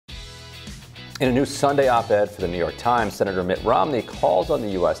In a new Sunday op-ed for the New York Times, Senator Mitt Romney calls on the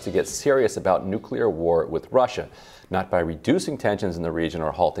U.S. to get serious about nuclear war with Russia, not by reducing tensions in the region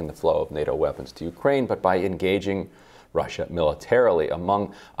or halting the flow of NATO weapons to Ukraine, but by engaging Russia militarily.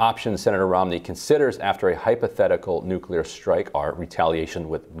 Among options Senator Romney considers after a hypothetical nuclear strike are retaliation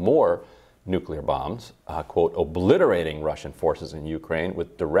with more nuclear bombs, quote, obliterating Russian forces in Ukraine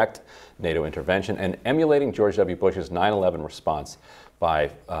with direct NATO intervention, and emulating George W. Bush's 9/11 response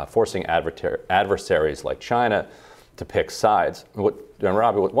by forcing adversaries like China to pick sides.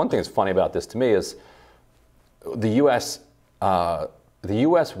 Robby, one thing that's funny about this to me is the U.S.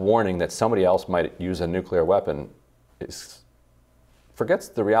 Warning that somebody else might use a nuclear weapon forgets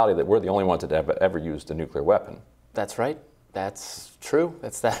the reality that we're the only ones that have ever used a nuclear weapon. That's right. That's true.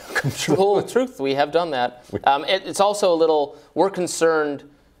 That's the whole truth. We have done that. It's also a little, we're concerned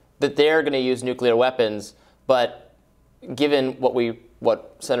that they're going to use nuclear weapons, but given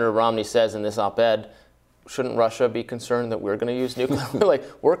what Senator Romney says in this op-ed, shouldn't Russia be concerned that we're going to use nuclear? Like,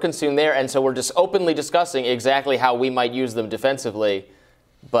 we're consumed there, and so we're just openly discussing exactly how we might use them defensively,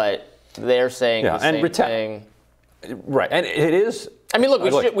 but they're saying the same thing. Right, and it is. I mean,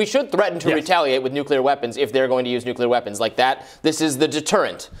 look, we should threaten to retaliate with nuclear weapons if they're going to use nuclear weapons like that. This is the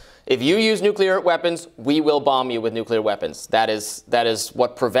deterrent. If you use nuclear weapons, we will bomb you with nuclear weapons. That is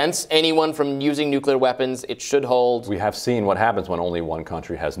what prevents anyone from using nuclear weapons. It should hold. We have seen what happens when only one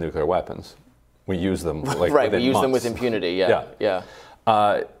country has nuclear weapons. We use them like right. We use months. them with impunity. Yeah.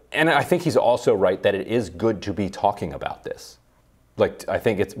 And I think he's also right that it is good to be talking about this. Like, I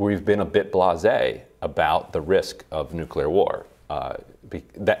think we've been a bit blasé about the risk of nuclear war.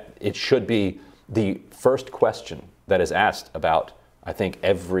 That it should be the first question that is asked about, I think,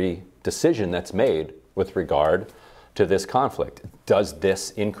 every decision that's made with regard to this conflict. Does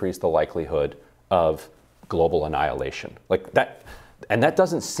this increase the likelihood of global annihilation? Like that, and that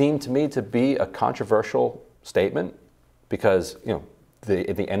doesn't seem to me to be a controversial statement, because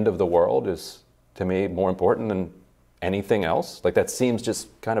the end of the world is, to me, more important than anything else. Like, that seems just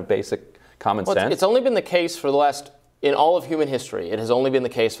kind of basic common sense. It's only been the case for the last, in all of human history, it has only been the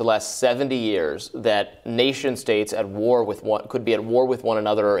case for the last 70 years that nation states at war with could be at war with one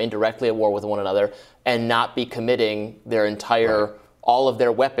another or indirectly at war with one another and not be committing their entire, all of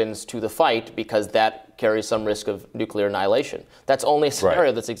their weapons to the fight, because that carries some risk of nuclear annihilation. That's only a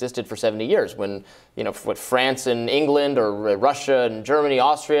scenario that's existed for 70 years when, with France and England or Russia and Germany,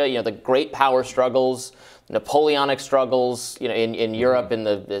 Austria, the great power struggles, Napoleonic struggles, in Europe in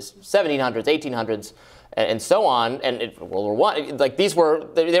the 1700s, 1800s, and so on, and World War I, like they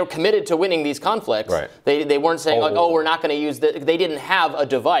were committed to winning these conflicts. Right. They weren't saying we're not going to use that. They didn't have a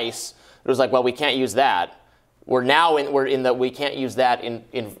device. It was like, well, we can't use that. We're in that we can't use that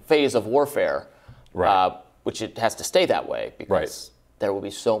in phase of warfare, which it has to stay that way because there will be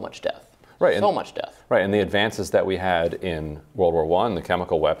so much death. Right. So much death. Right, and the advances that we had in World War I, the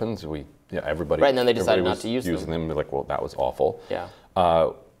chemical weapons, everybody. Right, and then they decided not to use them. Like, well, that was awful. Yeah.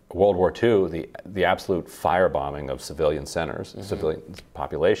 World War II, the absolute firebombing of civilian centers, civilian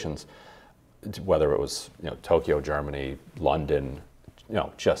populations, whether it was Tokyo, Germany, London,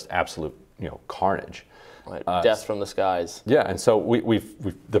 just absolute carnage. Right. Death from the skies. Yeah, and so we've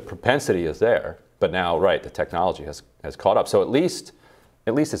the propensity is there, but now the technology has caught up. So at least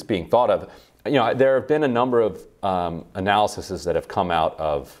it's being thought of. There have been a number of analyses that have come out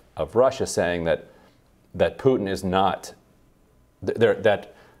of Russia saying that Putin is not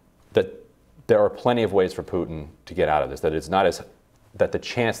that there are plenty of ways for Putin to get out of this. That it's not that the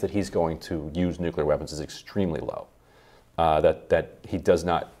chance that he's going to use nuclear weapons is extremely low. That he does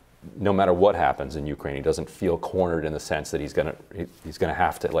not, no matter what happens in Ukraine, he doesn't feel cornered in the sense that he's gonna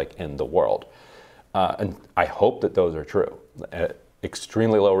have to end the world. And I hope that those are true.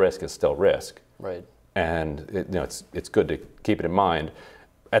 Extremely low risk is still risk. Right. And it's good to keep it in mind.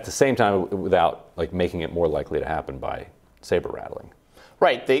 At the same time, without making it more likely to happen by saber rattling.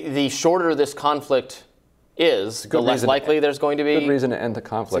 Right. The shorter this conflict is, the less likely there's going to be. Good reason to end the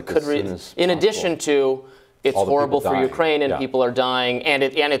conflict. In addition to, it's horrible for Ukraine and people are dying, and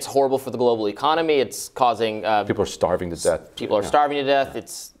it's horrible for the global economy. It's causing people are starving to death. People are starving to death.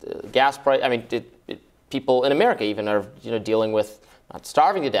 It's gas price. I mean, people in America even are dealing with not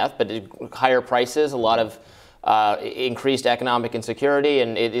starving to death, but higher prices. A lot of increased economic insecurity,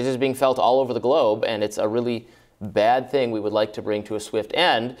 and it is being felt all over the globe, and it's a really bad thing we would like to bring to a swift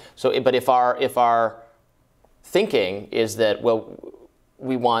end. So, but if our thinking is that, well,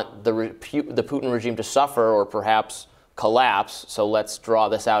 we want the Putin regime to suffer or perhaps collapse, so let's draw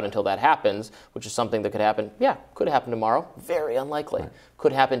this out until that happens, which is something that could happen, could happen tomorrow, very unlikely. Right.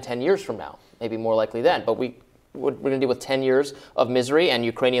 Could happen 10 years from now, maybe more likely then, but we're going to deal with 10 years of misery and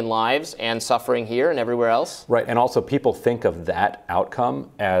Ukrainian lives and suffering here and everywhere else. Right, and also people think of that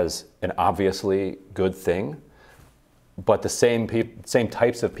outcome as an obviously good thing, but the same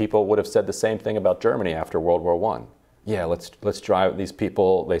types of people would have said the same thing about Germany after World War I. Yeah, let's drive these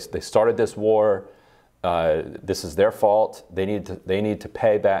people. They started this war. This is their fault. They need to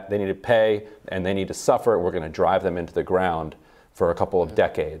pay back. They need to pay, and they need to suffer. We're going to drive them into the ground for a couple of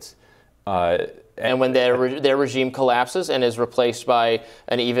decades. And when their regime collapses and is replaced by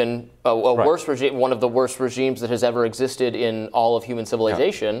an even worse regime, one of the worst regimes that has ever existed in all of human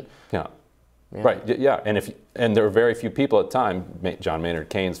civilization. Yeah. Right. Yeah. And there were very few people at the time. John Maynard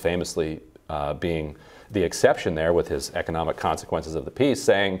Keynes famously being the exception there with his economic consequences of the peace,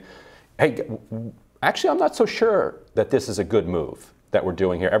 saying, "Hey, actually, I'm not so sure that this is a good move that we're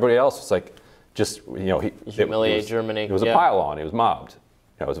doing here." Everybody else was like, just humiliate Germany. It was a pile-on. He was mobbed.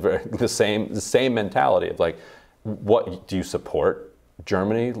 It was the same mentality of like, what do you support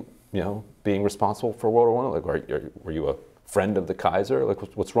Germany? Being responsible for World War I. Like, were you a friend of the Kaiser? Like,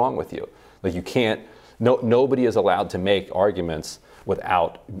 what's wrong with you? Like, you can't. Nobody is allowed to make arguments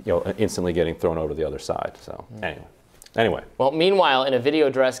without instantly getting thrown over the other side. So anyway. Well, meanwhile, in a video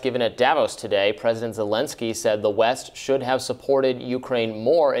address given at Davos today, President Zelensky said the West should have supported Ukraine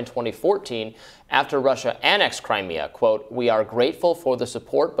more in 2014 after Russia annexed Crimea. Quote, "We are grateful for the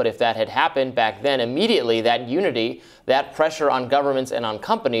support, but if that had happened back then, immediately that unity, that pressure on governments and on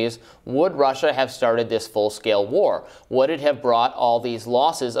companies, would Russia have started this full-scale war? Would it have brought all these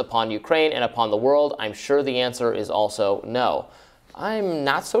losses upon Ukraine and upon the world? I'm sure the answer is also no." I'm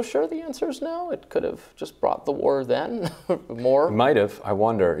not so sure the answer is no. It could have just brought the war then more. It might have. I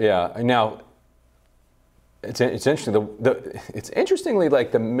wonder. Yeah. Now, it's interesting. It's interestingly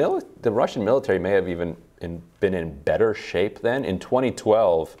like the Russian military may have even been in better shape then. In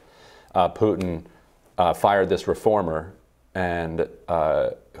 2012, Putin fired this reformer and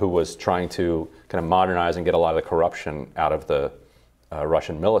who was trying to kind of modernize and get a lot of the corruption out of the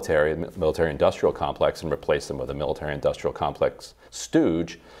Russian military-industrial complex, and replace them with a military-industrial complex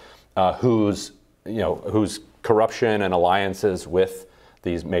stooge, whose corruption and alliances with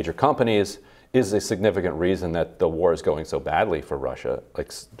these major companies is a significant reason that the war is going so badly for Russia.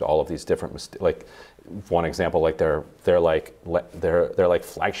 Like all of these different like one example, like they're like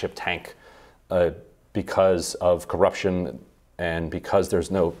flagship tank because of corruption and because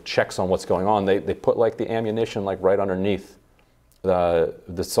there's no checks on what's going on. They put like the ammunition like right underneath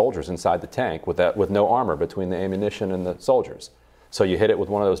the soldiers inside the tank with no armor between the ammunition and the soldiers. So you hit it with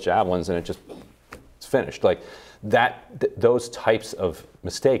one of those javelins and it's finished. Like those types of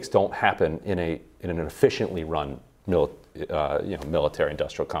mistakes don't happen in an efficiently run military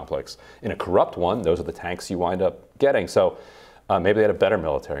industrial complex. In a corrupt one, those are the tanks you wind up getting. So maybe they had a better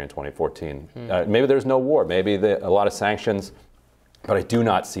military in 2014. Maybe there's no war. Maybe a lot of sanctions, but I do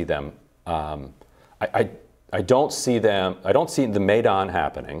not see them. I don't see the Maidan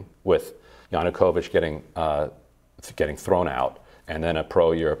happening with Yanukovych getting thrown out and then a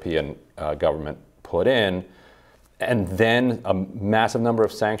pro-European government put in, and then a massive number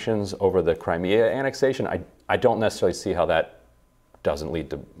of sanctions over the Crimea annexation. I don't necessarily see how that doesn't lead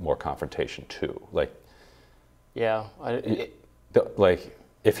to more confrontation too. Like, yeah, like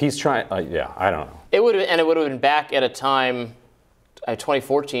if he's trying, yeah, I don't know. It would have been back at a time.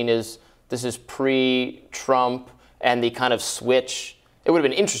 2014 this is pre-Trump, and the kind of switch. It would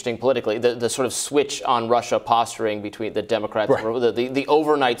have been interesting politically, the sort of switch on Russia posturing between the Democrats, right. the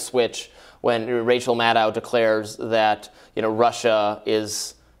overnight switch when Rachel Maddow declares that Russia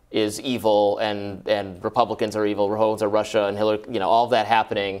is evil and Republicans are evil, Republicans are Russia, and Hillary, all of that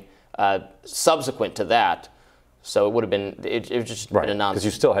happening subsequent to that. So it would have been it just right. been a nonsense. Because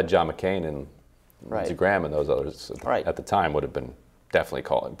you still had John McCain and right. Lindsey Graham and those others at the time would have been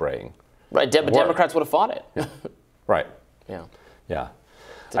definitely braying. Right, but Democrats would have fought it. Yeah. Right. Yeah. Yeah.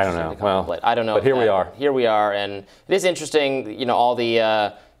 I don't know. Well, I don't know. But here we are. Here we are, and it is interesting. All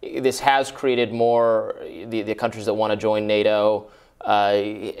the this has created more the countries that want to join NATO.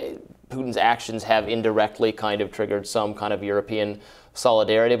 Putin's actions have indirectly kind of triggered some kind of European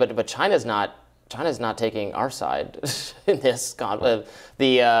solidarity, but China's not taking our side in this conflict. What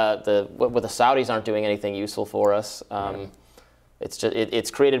the Saudis aren't doing anything useful for us.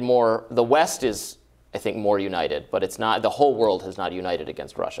 It's created more. The West is, I think, more united, but it's not. The whole world has not united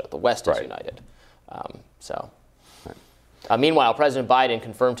against Russia. The West is united. Meanwhile, President Biden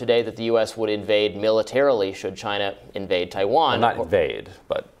confirmed today that the U.S. would invade militarily should China invade Taiwan. Well, not invade,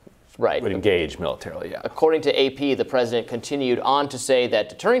 but would engage militarily. Yeah. According to AP, the president continued on to say that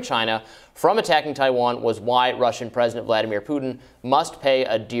deterring China from attacking Taiwan was why Russian President Vladimir Putin must pay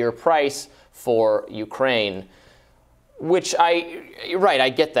a dear price for Ukraine. Which you're right, I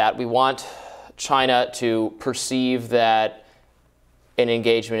get that. We want China to perceive that an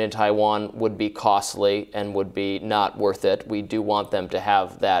engagement in Taiwan would be costly and would be not worth it. We do want them to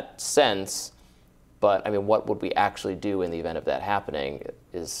have that sense, but I mean, what would we actually do in the event of that happening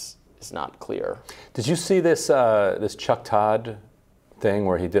is not clear. Did you see this this Chuck Todd thing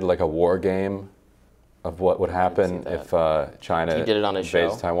where he did like a war game of what would happen if China He did it on his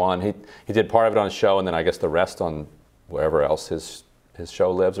invades show? Taiwan? He did part of it on his show, and then I guess the rest on wherever else his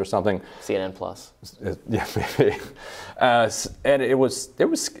show lives or something. CNN Plus. Yeah, maybe. And it was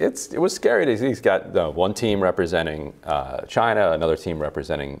scary. He's got one team representing China, another team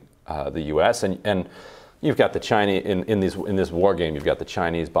representing the U.S. and you've got the Chinese in this war game. You've got the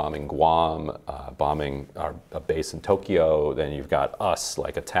Chinese bombing Guam, bombing a base in Tokyo. Then you've got us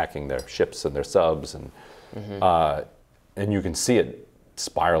like attacking their ships and their subs, and you can see it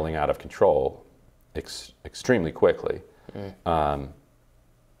spiraling out of control extremely quickly.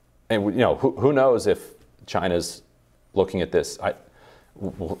 And you know, who knows if China's looking at this? I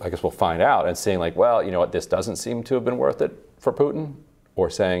guess we'll find out and saying like, well, you know what, this doesn't seem to have been worth it for Putin, or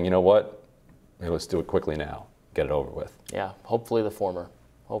saying, you know what, let's do it quickly now, get it over with. Yeah, hopefully the former.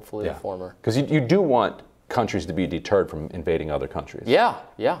 Hopefully the former. Because you do want countries to be deterred from invading other countries. Yeah,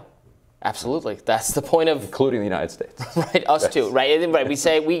 absolutely. That's the point of, including the United States. Right, us too. Right. We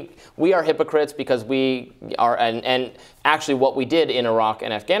say we are hypocrites because we are, and actually what we did in Iraq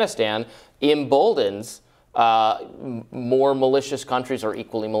and Afghanistan emboldens more malicious countries, or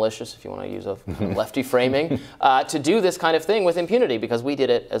equally malicious, if you want to use a lefty framing, to do this kind of thing with impunity, because we did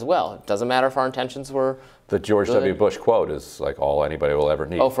it as well. It doesn't matter if our intentions were The George good. W. Bush quote is like all anybody will ever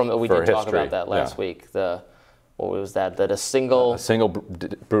need. Oh, we did talk history. about that last week. What was that? That a single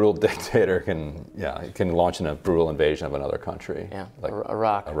brutal dictator can launch a brutal invasion of another country. Yeah, like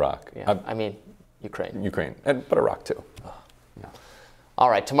Iraq. Yeah. I mean, Ukraine, but Iraq too. Yeah. All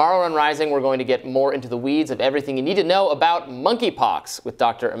right, tomorrow on Rising, we're going to get more into the weeds of everything you need to know about monkeypox with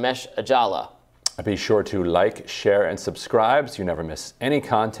Dr. Amesh Ajala. Be sure to like, share, and subscribe so you never miss any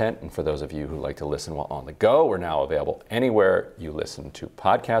content. And for those of you who like to listen while on the go, we're now available anywhere you listen to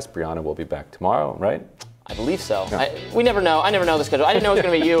podcasts. Brianna will be back tomorrow, right? I believe so. Yeah. We never know. I never know the schedule. I didn't know it was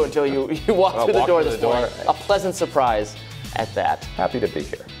going to be you until you walked through the door this morning. A pleasant surprise at that. Happy to be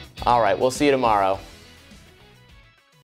here. All right, we'll see you tomorrow.